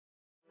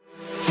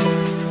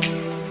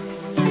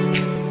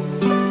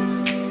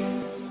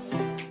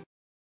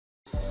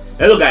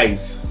Hello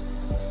guys,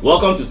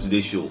 welcome to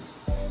today's show.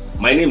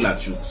 My name is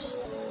Nachooks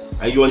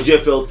and you're on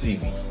GFL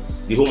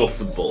TV, the home of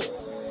football.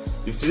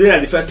 If today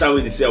is the first time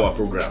we see our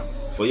program,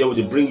 for here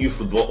we bring you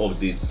football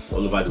updates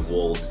all over the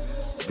world,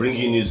 bring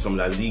you news from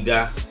La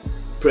Liga,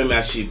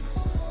 Premiership,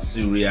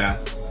 Syria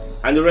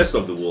and the rest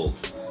of the world.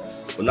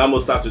 But now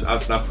we'll start with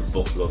Arsenal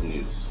Football Club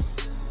news.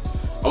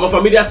 On my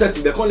familiar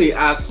setting, they currently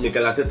ask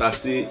Mikel Arteta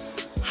say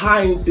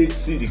how he take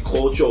see the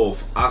culture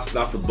of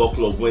Arsenal Football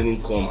Club when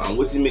it come and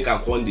what he make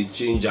and come they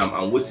change them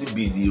and what he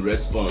be the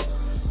response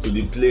to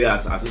the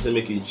players as he say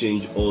make him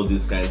change all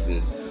these kind of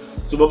things.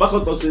 So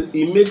Babako say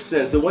it makes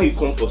sense. So when you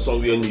come for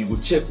somewhere and you go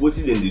check what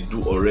they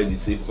do already.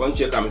 Say if you can't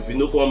check them, if you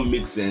no come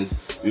make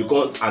sense, you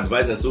can't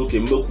advise and say okay,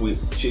 make we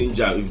change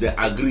them. If they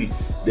agree,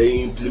 they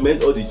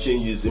implement all the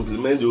changes,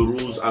 implement the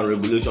rules and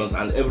regulations,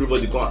 and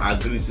everybody can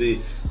agree. Say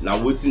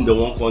now waiting the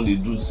one can they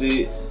do.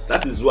 Say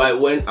that is why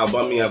when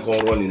Aubameyang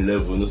can run in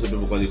level, you know, some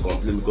people can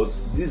complain because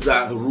these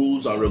are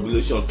rules and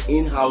regulations,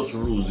 in-house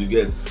rules you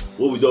get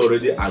what we don't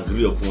already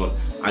agree upon,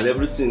 and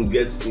everything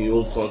gets in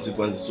your own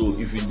consequences. So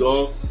if you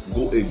don't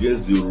go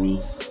against the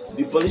rule,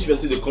 the punishment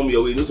they come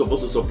your way, not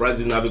supposed to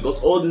surprise you now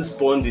because all these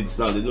pundits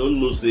now they don't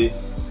know say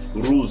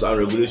rules and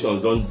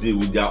regulations don't deal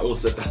with their own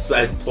set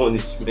aside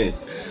punishment.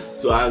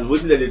 So and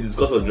what that they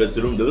discuss on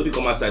dressing room, they don't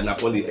come outside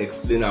and they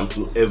explain them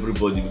to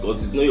everybody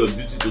because it's not your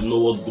duty to know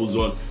what goes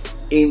on.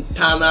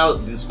 Internal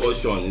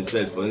discussion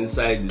instead for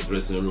inside the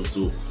dressing room.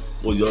 So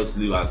we'll just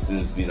leave as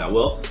things be now.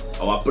 Well,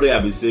 our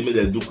prayer be say make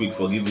them do quick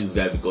forgive this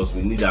guy because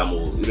we need them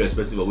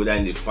irrespective of whether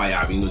in the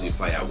fire, we know the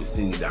fire, we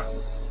still need them.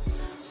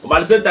 But at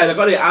the same time, they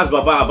can't ask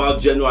Baba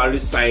about January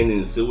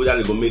signings, say whether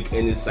they go make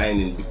any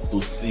signing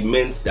to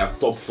cement their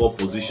top 4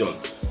 position.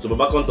 So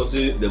Baba can't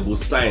say they go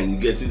sign, you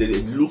get, see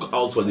they look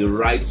out for the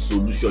right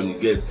solution, you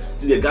get,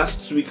 see they got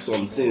tweak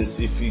some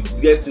things. If you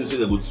get things, so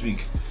they go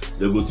tweak.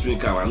 They go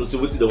tweak am. I know say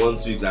wetin they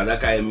want tweak now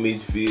that kind of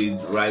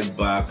midfield, right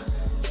back,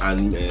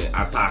 and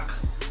attack,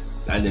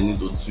 and they need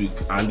to tweak.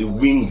 And the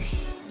wing,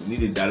 you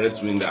need a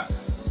direct winger.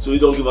 So you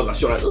don't give us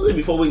assurance. Don't say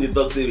before when they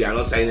talk say we are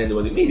not signing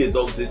anybody. Me they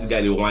talk say the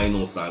guy they whine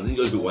us now. He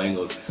just be whine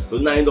us. So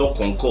now he don't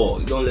concur.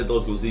 He don't let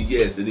us to say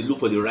yes. They look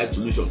for the right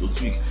solution to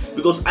tweak.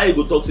 Because I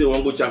go talk say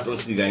one go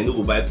Champions League and you know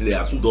go buy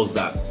players. Who does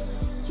that?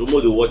 So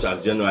more the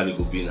watchers generally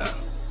go be now.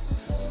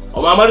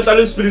 On my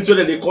monitoring spirit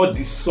wey they call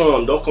the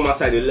sun don't come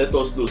outside they let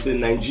us know say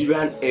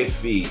Nigerian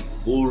FA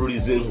go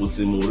reason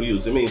Jose Mourinho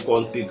say make him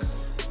come take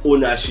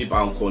ownership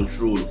and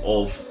control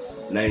of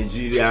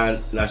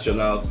Nigerian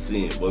national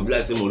team, but be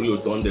like say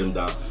Mourinho turn them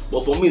down.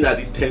 But for me na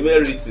the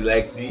temerity,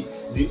 like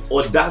the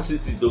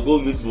audacity to go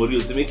meet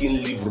Mourinho say make him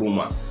leave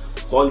Roma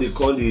come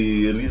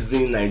the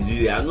reason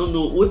Nigeria. I don't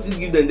know what to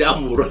give them that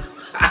moral.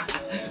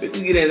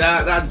 Wetin give them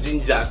that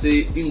ginger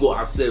say him go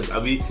accept. I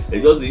mean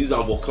they just use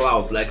them for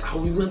clout like how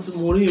we went to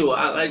Mourinho.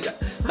 I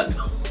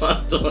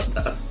don't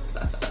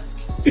understand.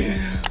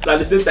 So at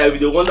the same time,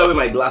 if you wonder where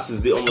my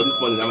glasses they almost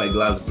this morning now my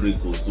glass break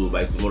so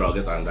by tomorrow I'll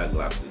get another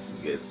glasses.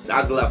 You get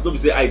that glass. Don't be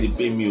say I they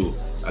pay me.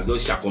 I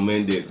just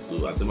recommended.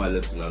 So I say my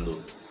let you know.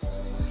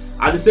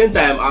 At the same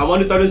time, our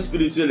monitoring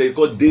spirit they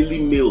call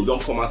Daily Mail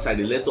don't come outside.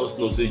 They let us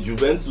know say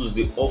Juventus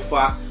they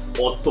offer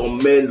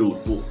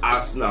Otomelo to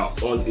Arsenal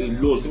on a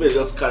loan. See, they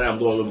just carry him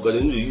down because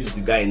they need to use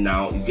the guy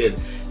now. You get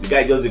the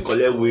guy just they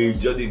collect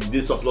wage, just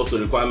they surplus to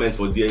requirement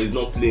for there. He's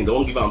not playing. They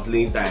won't give him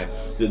playing time.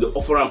 So they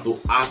offer him to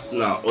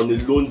Arsenal on a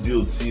loan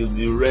deal till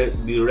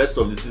the rest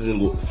of the season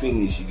go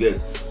finish. You get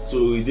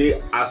so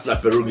they Arsenal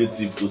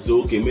prerogative to say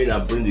okay, may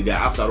I bring the guy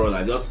after all.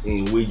 I just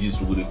in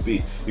wages we will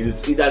pay. It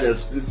is either then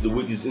split the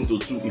wages into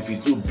two. If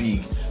it's too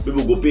big,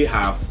 people go pay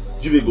half.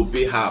 Juve go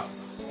pay half.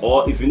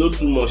 Or if you know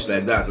too much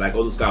like that, like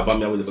all those guys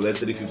Aubameyang with they collect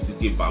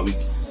 350k per week,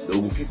 they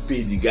will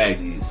pay the guy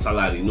the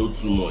salary, not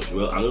too much.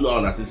 Well, I don't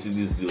know how to see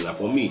this deal. Now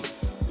for me,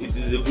 it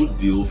is a good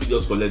deal. If you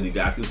just collect the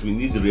guy, at least we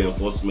need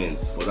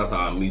reinforcements for that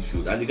our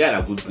midfield. And the guy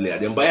is a good player.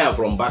 Then buy him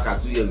from Barca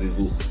 2 years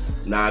ago.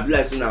 Now I be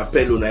like saying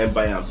Pello now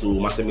buy him. So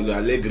Massimiliano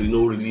Allegri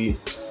no really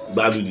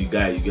bad with the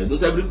guy. You get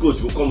those every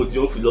coach will come with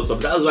your own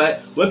philosophy. That's why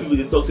when people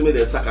they talk to me,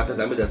 they Saka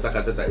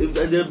Teta. If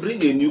they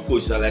bring a new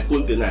coach like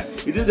Conte now,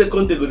 it is a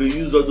Conte going to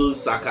use all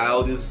those Saka,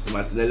 all this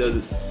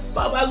Martinelli.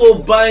 Baba go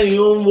buy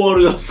your own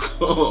warriors,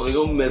 your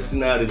own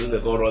mercenaries when they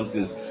come run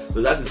things.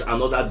 So that is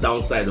another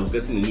downside of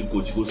getting a new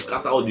coach. You go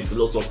scatter all the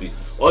philosophy,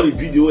 all the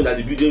video. And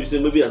the video you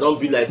say maybe I don't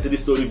build like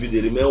 3-story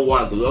video, remain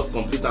one to just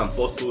complete and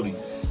 4 story.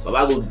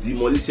 Baba go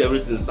demolish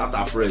everything, start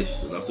afresh.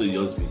 So that's what it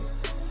just be.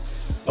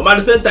 At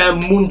the same time,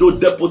 Mundo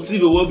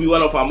Deportivo will be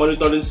one of our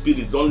monitoring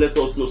spirits. Don't let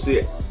us know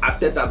say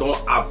Arteta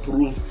don't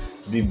approve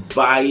the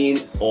buying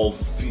of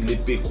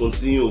Felipe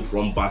Coutinho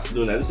from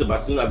Barcelona. This is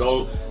Barcelona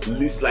don't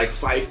list like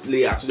 5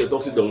 players. So they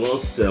talk say they won't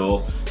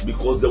sell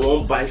because they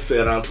won't buy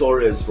Ferran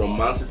Torres from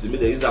Man City.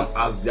 Maybe they use them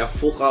as their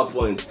focal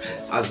point,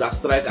 as their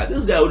striker.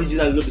 This guy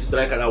originally not be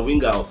striker and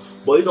winger,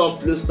 but he don't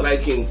play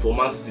striking for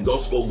Man City,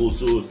 don't score goals.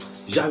 So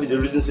Xavi the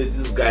reason say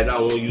this guy now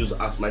I won't use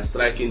as my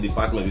striking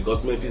department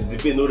because Memphis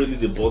Depay not really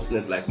the boss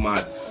net like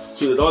mad.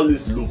 So they don't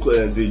list look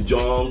De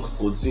Jong,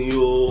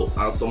 Coutinho,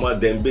 and some other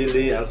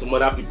Dembele and some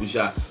other people.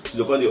 So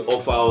they can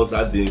offer us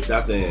that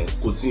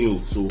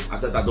Coutinho. So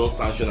Arteta don't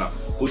sanction her.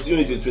 Coutinho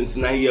is a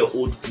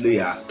 29-year-old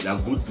player,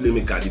 a good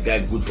playmaker. The guy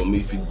good for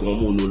midfield,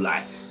 Gomo no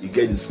lie. He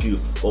get the skill.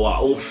 But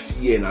our own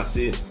fear and I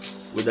say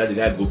whether the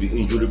guy go be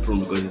injury prone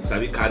because he's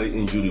having carry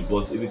injury.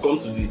 But if it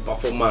comes to the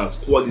performance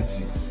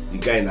quality, the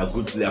guy is a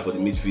good player for the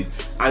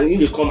midfield. And he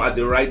dey come at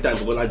the right time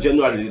because in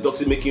January they talk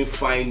say making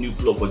fine new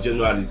club for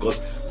January because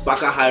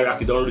Barca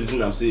hierarchy don't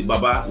reason and say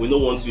Baba we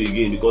don't want you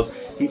again because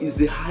he is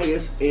the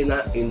highest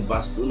earner in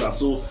Barcelona.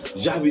 So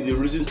Xavi the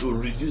reason to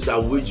reduce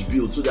that wage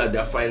bill so that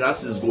their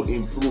finances go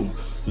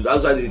improve. So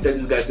that's why they tell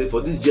this guy say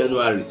for this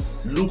January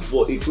look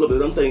for a club. They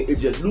don't tell an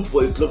agent look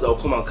for a club that will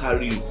come and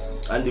carry you.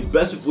 And the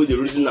best people the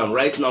reason I'm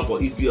right now for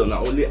EPL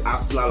now only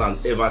Arsenal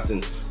and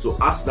Everton. So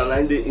Arsenal are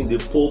in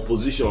the pole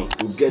position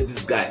to get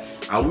this guy,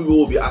 and we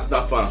will be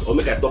Arsenal fans. Or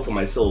make I talk for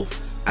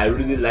myself. I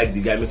really like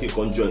the guy making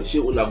conjoin. She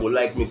una go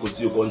like me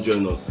Coutinho come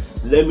join us.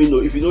 Let me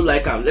know if you don't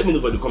like him. Let me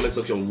know for the comment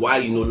section why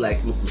you don't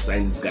like me to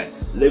sign this guy.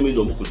 Let me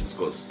know we could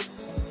discuss.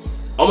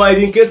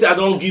 I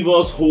don't give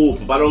us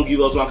hope, but don't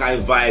give us one kind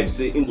of vibe.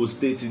 Say him go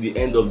stay till the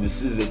end of the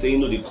season. Say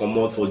they come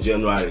out for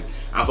January.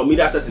 And for me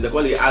that set is they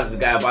call they ask the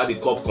guy about the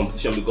cup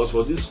competition because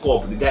for this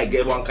cup the guy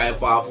get one kind of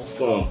powerful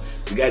form.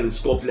 The guy will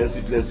score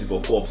plenty for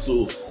cup.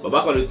 So but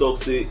back on the talk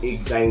say he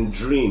can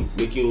dream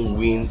making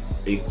win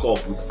a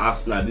cup with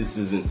Arsenal this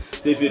season.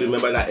 So if you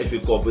remember that FA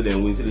Cup we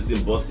then win, so the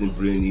team Boston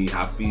brainy,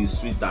 happy,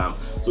 sweet time.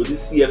 So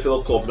this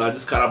EFL Cup now,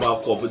 this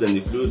Carabao Cup then they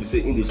play, we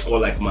say in the score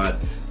like mad.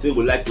 So we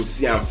would like to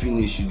see and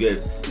finish, you get.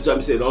 This is why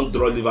we say don't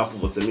draw Liverpool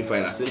for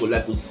semi-final. So we would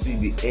like to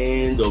see the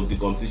end of the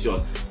competition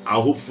and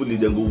hopefully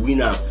then go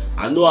win am.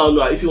 I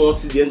know if you want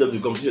to see the end of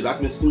the competition, that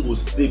means it will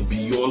stay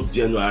beyond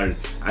January.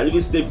 And if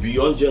it stay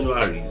beyond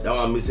January, that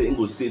one means it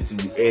will stay till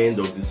the end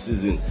of the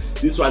season.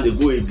 This one they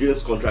go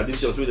against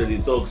contradictions where they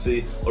talk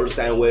say all this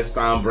kind of West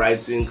Ham,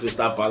 Brighton,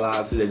 Crystal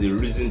Palace, say that the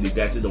reason the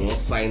guy say they won't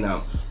sign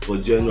him for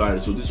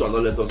January. So this one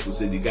don't let us to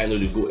say the guy no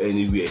they go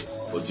anywhere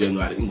for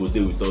January. He go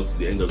stay with us to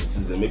the end of the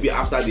season. Maybe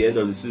after the end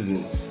of the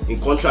season, in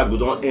contract we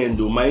don't end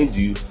though, mind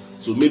you.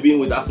 So maybe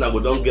with Arsenal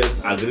we don't get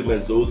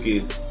agreement. So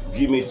okay,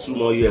 give me 2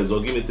 more years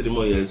or give me 3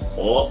 more years,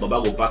 or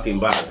Baba go pack him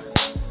bag,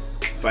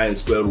 find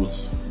square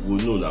roots. We'll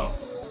know now.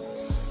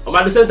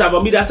 At the same time,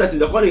 but media says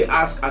they probably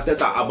ask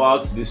Arteta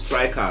about the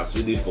strikers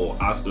really for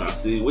Arsenal.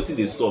 Say what did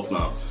they stop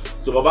now?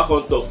 So Baba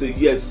can talk say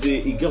yes, say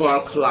he get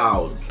one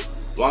cloud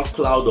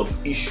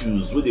of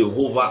issues where they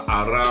hover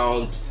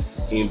around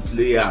in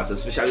players,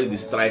 especially the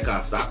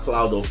strikers. That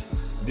cloud of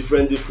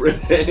different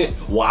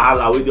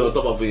wahala wey dey on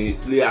top of a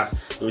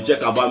players. We check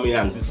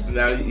Aubameyang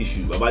disciplinary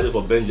issue. Baba dey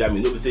for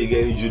Benjamin. No be say he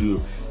get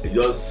injury, he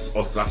just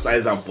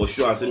ostracize and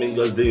pursue and say make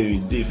just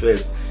dey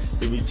first.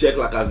 If we check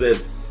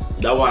Lacazette,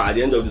 that one at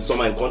the end of the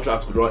summer in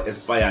contract could not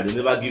expire. They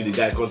never give the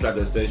guy contract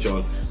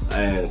extension.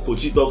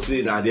 Coachy talk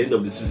saying at the end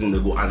of the season they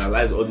go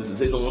analyze all this and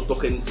say don't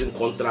talk anything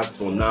contracts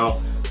for now.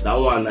 That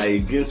one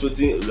against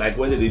waiting like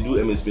when they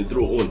do MS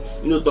Petro own.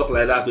 You know talk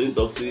like that. So you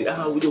talk say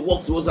we dey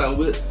work towards and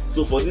we.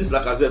 So for this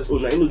Lacazette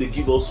own, you know they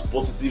give us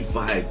positive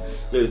vibe.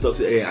 Then they talk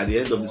say at the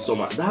end of the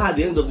summer. At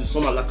the end of the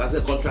summer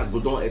Lacazette contract go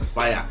don't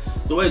expire.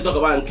 So when you talk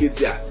about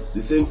Nketiah,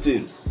 the same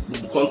thing,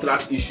 the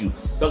contract issue.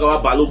 Talk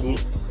about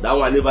Balogun. That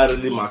one never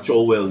really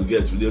mature well, you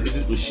get, with the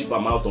reason to ship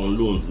him out on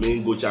loan,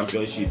 meaning go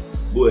championship,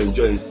 go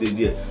enjoy and stay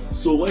there.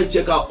 So when you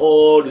check out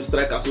all the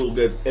strikers who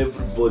get,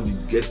 everybody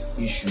gets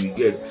issue, you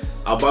get.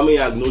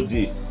 Aubameyang no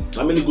day.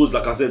 How many goals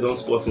Lacazette don't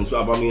score since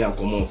Aubameyang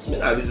come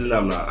out? I reason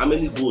am now. How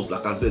many goals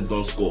Lacazette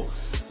don't score?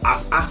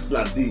 As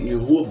Arsenal,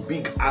 a whole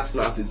big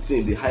Arsenal as a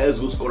team, the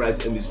highest goal scorer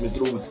is Emile Smith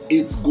Rowe with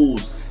 8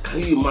 goals. Can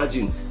you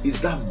imagine? Is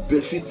that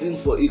befitting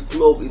for a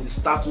club in the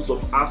status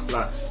of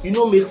Arsenal? You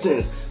know, makes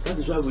sense. That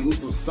is why we need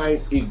to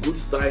sign a good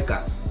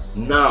striker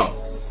now.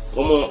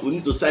 Come on, we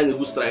need to sign a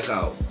good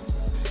striker.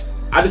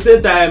 At the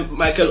same time,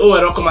 Michael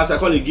Owen come as I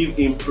can give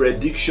him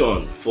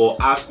prediction for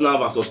Arsenal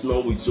versus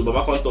Norwich. So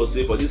Baba Contour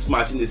say for this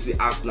match, they say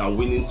Arsenal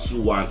winning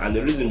 2-1, and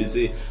the reason they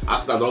say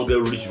Arsenal don't get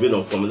rich vein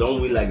of form, they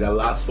don't win like the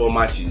last 4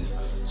 matches.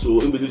 So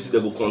he believes they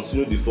will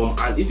continue the form,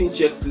 and if you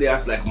check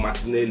players like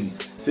Martinelli,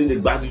 saying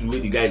the bad the way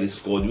the guy they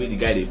scored, the way the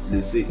guy they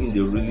play, say they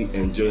really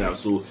enjoy him.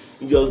 So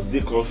he just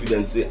dey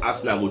confident say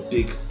Arsenal will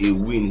take a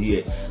win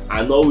here.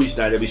 And Norwich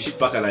now they be shit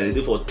pack and they dey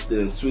for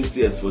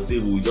 20th for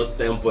table with just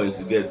 10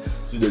 points to get.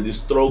 So they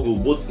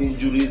struggle, both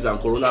injuries and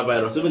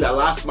coronavirus. Even the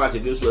last match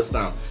against West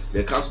Ham,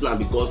 they cancel now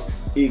because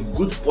a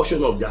good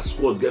portion of their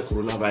squad get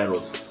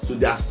coronavirus. So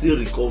they are still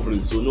recovering.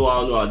 So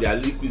no, their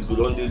liquids go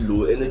down dey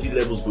low, energy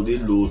levels go dey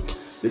low.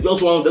 They not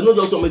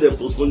just want make them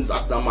postpone this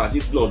Arsenal match.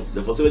 If not,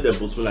 they for make them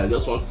postpone. They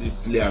just want to still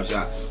play and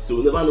share. So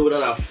we never know whether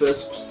that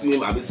first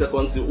team or the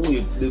second team who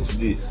will play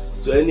today.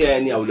 So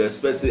any I would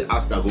expect say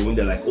Arsenal go win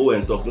there, like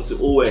Owen talk. Don't say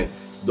Owen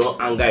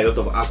don't anger a lot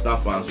of Arsenal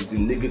fans with a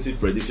negative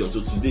prediction.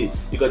 So today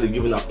you got to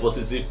give a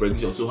positive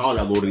prediction. So how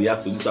I go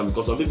react to this one?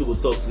 Because some people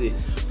go talk say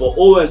for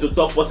Owen to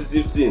talk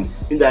positive thing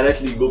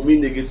indirectly go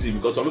mean negative,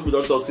 because some people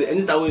don't talk say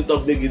anytime when you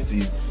talk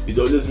negative it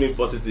always mean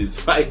positive.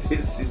 So I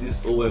didn't see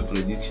this Owen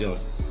prediction.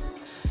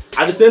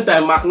 At the same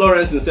time, Mark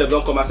Lawrence himself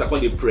don't come as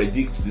when they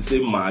predict the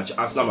same match,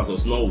 Arsenal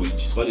vs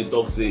Norwich. When they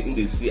talk say in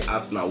the see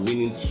Arsenal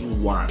winning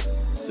 2-1.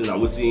 So now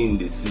waiting in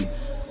the see.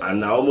 And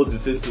now almost the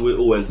same thing way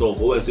Owen talk.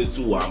 Owen say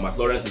 2-1, Mark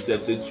Lawrence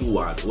himself say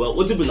 2-1. Well,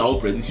 what's been our own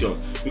prediction?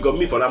 Because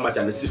me for that match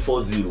I see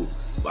 4-0.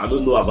 But I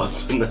don't know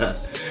about you now.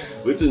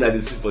 Waiting I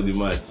see for the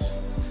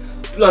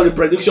match. Still on the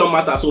prediction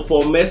matter, so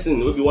Paul Merson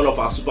will be one of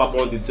our super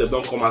pundits.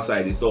 Don't come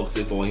outside. They talk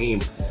say for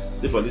him,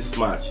 say for this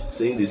match,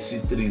 saying they see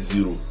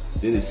 3-0.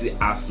 Then they see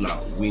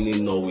Arsenal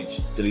winning Norwich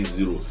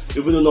 3-0.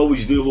 Even though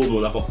Norwich dey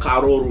home, for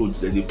Carroll Road,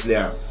 then they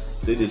play.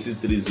 Say they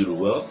see 3-0.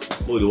 Well,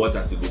 more the watch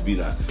as it go be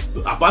now.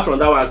 But apart from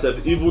that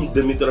one, even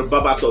Dimitri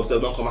Berbatov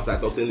don't come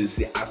outside talk saying they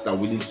see Arsenal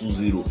winning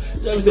 2-0.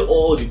 So let me say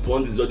all the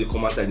pundits all they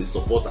come outside they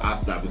support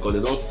Arsenal because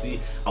they don't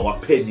see our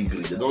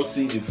pedigree, they don't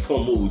see the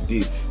form we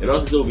did. They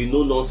don't see we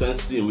no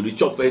nonsense team, we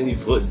chop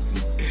anybody.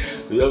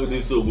 We don't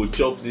believe so we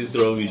chop this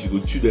rubbish, we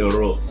go chew them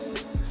raw.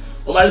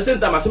 But at the same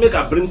time, I say make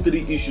I bring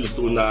 3 issues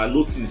to now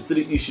notice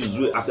 3 issues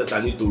where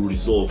Arteta need to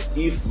resolve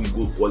if we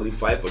go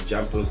qualify for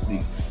Champions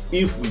League,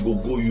 if we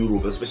go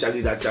Europe,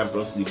 especially that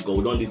Champions League, because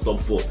we don't need top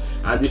 4.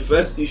 And the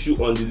first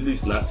issue on the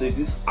list now say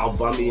this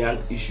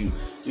Aubameyang issue.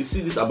 You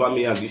see this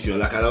Aubameyang issue,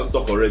 like I don't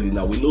talk already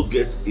now, we no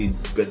get a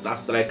better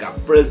striker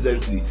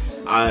presently.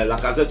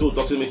 Like I said, we'll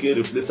talk to making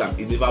replace him,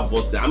 he never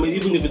bust net. I mean,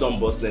 even if he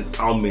don't bust net,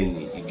 how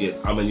many he get,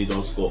 how many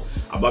don't score?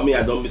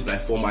 Aubameyang don't miss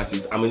like 4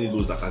 matches, how many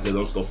those like I said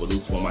don't score for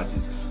those 4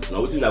 matches? Now,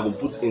 what thing I will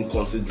put in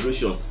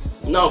consideration.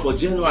 Now for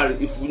January,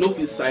 if we know if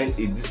we sign a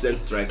decent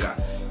striker,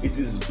 it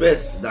is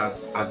best that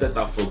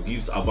Arteta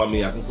forgives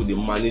Aubameyang, people they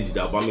manage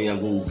the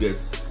Aubameyang will get.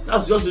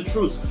 That's just the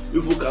truth.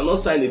 If we cannot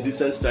sign a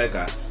decent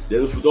striker,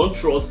 then if we don't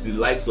trust the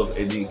likes of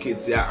Edin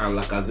Nketiah and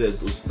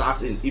Lacazette to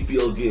start in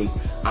EPL games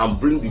and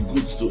bring the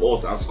goods to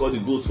us and score the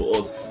goals for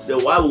us,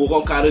 then why we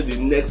go carry the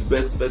next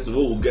best person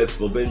we will get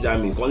for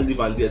Benjamin? Can't leave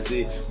and there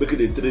say make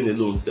it a train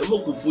alone. Then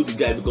we could put the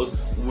guy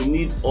because we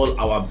need all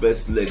our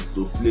best legs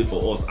to play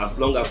for us as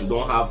long as we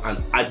don't have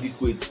an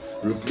adequate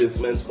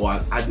replacement or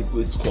an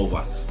adequate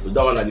cover. So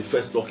that one are the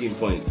first talking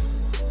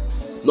points.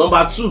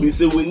 Number 2, we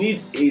say we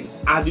need an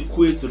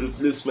adequate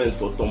replacement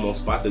for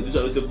Thomas Partey. This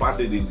one we say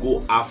Partey they go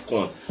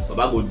AFCON.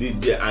 Baba go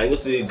did there, and you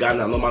say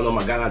Ghana,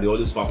 normal Ghana they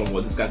always perform for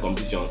this kind of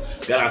competition.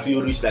 Ghana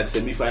feel reach like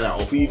semi-final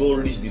or feel even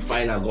reach the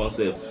final gone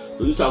self.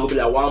 So this one go be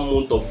like 1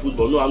 month of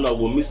football. No, I'm not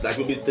going to miss like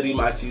maybe 3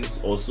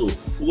 matches or so.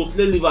 We go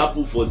play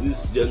Liverpool for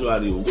this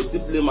January. We go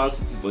still play Man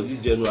City for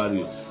this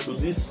January. So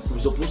this we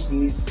supposed to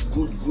need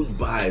good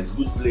buys,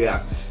 good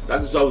players.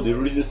 That is why the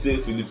reason say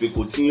Felipe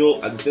Coutinho.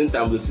 At the same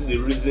time, they see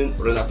the reason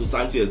Renato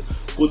Sanchez.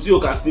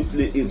 Coutinho can still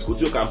play 8.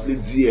 Coutinho can play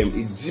DM,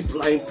 a deep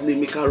line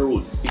playmaker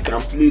role. He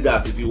can play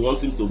that if he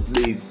wants him to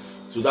play it.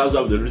 So that's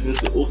why the reason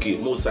say okay,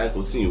 more sign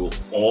Coutinho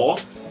or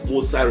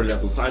more sign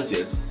Renato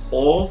Sanchez,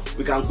 or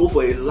we can go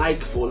for a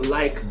like for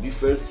like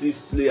defensive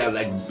player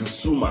like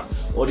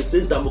Bissouma, or the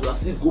same time we can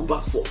still go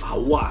back for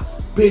Awa,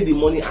 pay the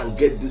money and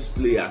get these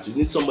players.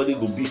 You need somebody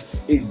who be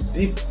a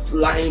deep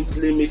line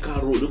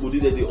playmaker role. You go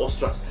there the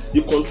Austrians,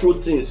 you control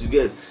things. You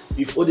get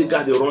if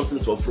Odegaard they run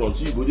things for front,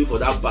 you go there for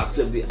that back,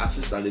 save the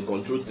assist and they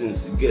control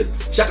things. You get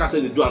Xhaka say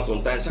they do and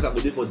sometimes Xhaka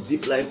go there for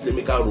deep line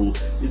playmaker role.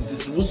 They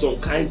distribute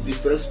some kind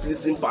defense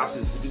splitting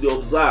passes. If you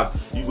observe,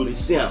 you go to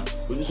see him.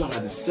 But this one are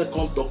the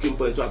second talking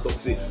point where I talk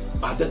say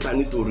Arteta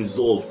need to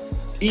resolve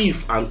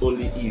if and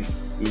only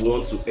if we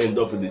want to end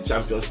up in the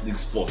Champions League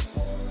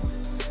spots.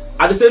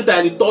 At the same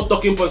time, the third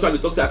talking point where the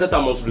talk say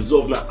Arteta must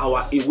resolve now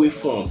our away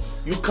form.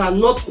 You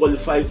cannot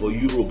qualify for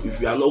Europe if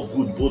you are not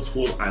good both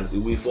home and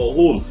away. For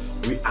home,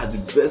 we are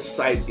the best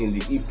side in the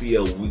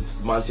EPL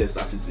with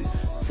Manchester City.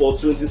 For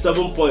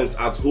 27 points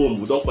at home,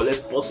 we don't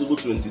collect possible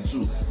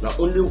 22. Now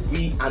only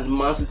we and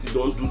Man City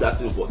don't do that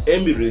thing for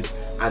Emirates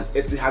and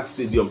Etihad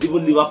Stadium.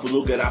 Even Liverpool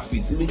no get that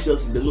fit. Even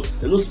Chelsea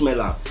they no smell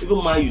them.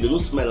 Even Man U they no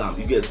smell them.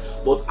 You get.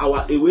 But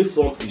our away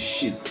form is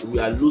shit. We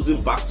are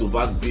losing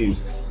back-to-back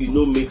games. It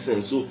no make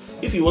sense. So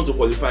if you want to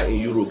qualify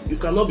in Europe, you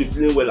cannot be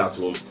playing well at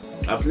home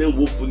and playing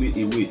woefully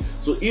away.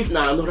 So if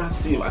now another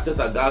team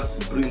Arteta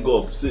guys bring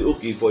up say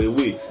okay for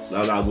away,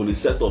 now I'm going to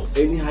set up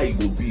anyhow it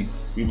will be.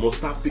 We must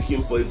start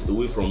picking points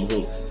away from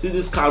home. See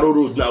this Carroll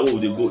Road now where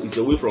they go, it's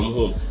away from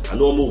home. And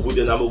no more go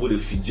there, now more go to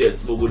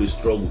fidget, more go to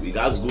struggle. We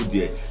guys go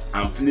there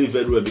and play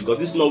very well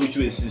because it's not which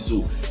way see so.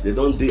 They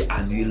don't they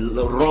at the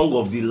rung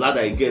of the ladder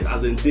again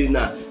as in day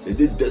now. They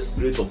did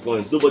desperate for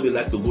points. Nobody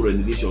like to go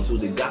relegation, so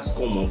the guys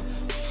come up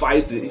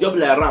fighting. It just be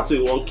like a rat so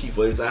you want key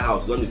for inside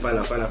house. Don't the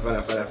final.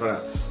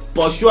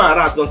 Pursue and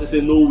rats don't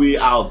say no way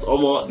out.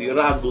 The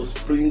rats go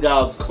spring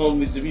out, come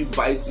with me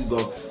bite you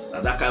down.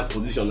 At that kind of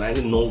position, I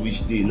don't know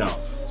which day now.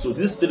 So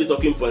these 3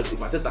 talking points, if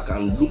Arteta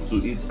can look to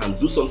it and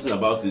do something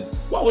about it,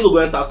 why will we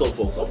go enter top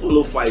 4? Top 4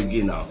 no fight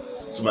again now.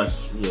 So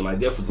my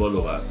dear football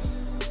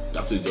lovers,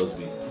 that's what it just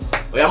be.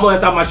 Oyamo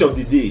enter match of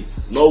the day,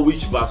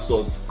 Norwich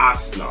versus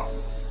Arsenal.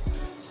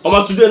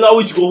 Today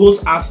Norwich go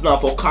host Arsenal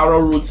for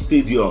Carrow Road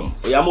Stadium.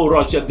 Oyamo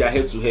run check their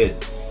head to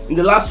head. In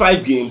the last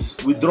 5 games,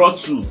 we draw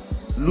 2,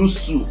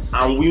 lose 2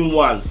 and win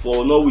 1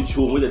 for Norwich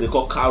home, wey they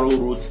call Carrow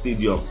Road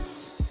Stadium.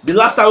 The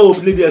last time we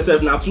played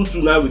themselves na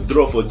 2-2 now we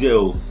draw for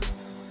there.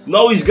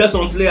 Norwich get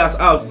some players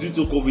out due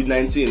to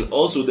COVID-19.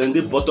 Also, then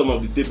they bottom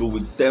of the table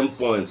with 10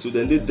 points, so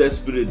then they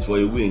desperate for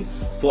a win.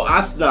 For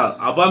Arsenal,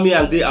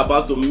 Aubameyang they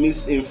about to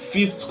miss in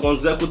 5th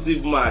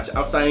consecutive match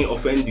after he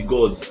offend the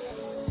gods.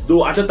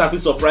 Though Arteta fit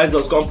surprise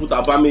us, come put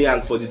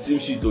Aubameyang for the team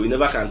sheet, though you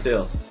never can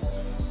tell.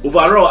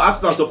 Overall,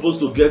 Arsenal supposed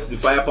to get the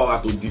firepower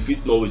to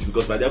defeat Norwich,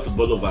 because by their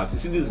football lovers, you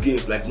see these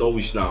games like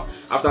Norwich now.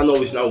 After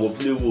Norwich now, we'll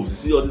play Wolves.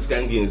 You see all these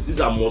kind of games. These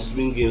are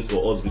must-win games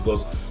for us,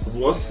 because if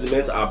we want to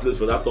cement our place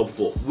for that top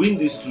 4, win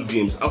these 2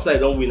 games. After you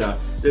don't win,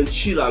 then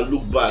chill and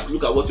look back.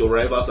 Look at what your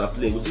rivals are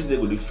playing. We see they're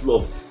going to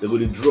flop, they're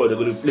going to draw, they're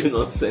going to play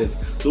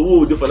nonsense. So what we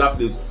will do for that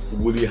place,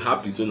 we will be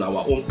happy. So now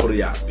our own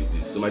prayer with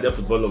this. So my dear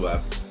football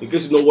lovers, in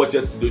case you don't watch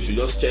yesterday's show,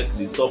 just check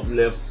the top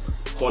left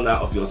corner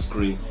of your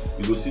screen.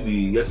 You go see the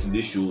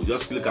yesterday show.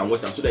 Just click and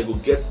watch it so that you go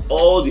get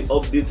all the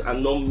updates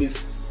and not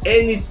miss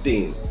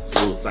anything.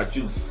 So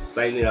Sachuk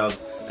signing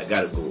out. I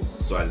gotta go.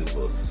 So I leave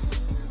us.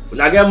 When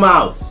I get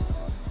out.